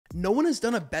No one has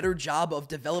done a better job of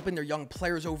developing their young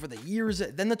players over the years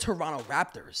than the Toronto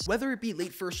Raptors. Whether it be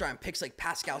late first-round picks like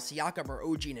Pascal Siakam or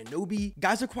OG Anunoby,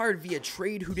 guys acquired via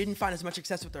trade who didn't find as much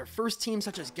success with their first team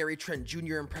such as Gary Trent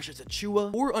Jr. and Precious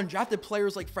Achiuwa, or undrafted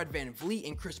players like Fred VanVleet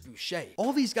and Chris Boucher.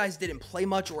 All these guys didn't play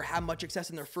much or have much success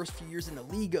in their first few years in the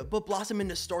league, but blossom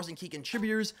into stars and key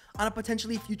contributors on a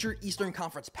potentially future Eastern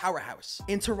Conference powerhouse.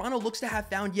 And Toronto looks to have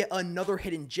found yet another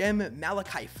hidden gem,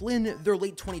 Malachi Flynn, their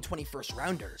late 2020 first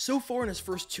rounder. So far in his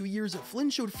first 2 years, Flynn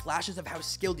showed flashes of how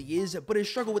skilled he is, but has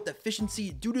struggled with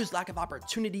efficiency due to his lack of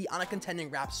opportunity on a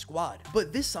contending Raps squad.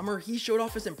 But this summer, he showed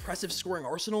off his impressive scoring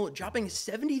arsenal, dropping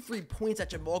 73 points at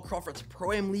Jamal Crawford's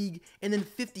Pro-Am League and then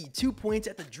 52 points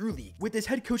at the Drew League, with his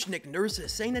head coach Nick Nurse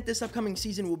saying that this upcoming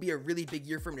season will be a really big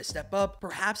year for him to step up,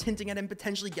 perhaps hinting at him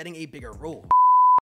potentially getting a bigger role.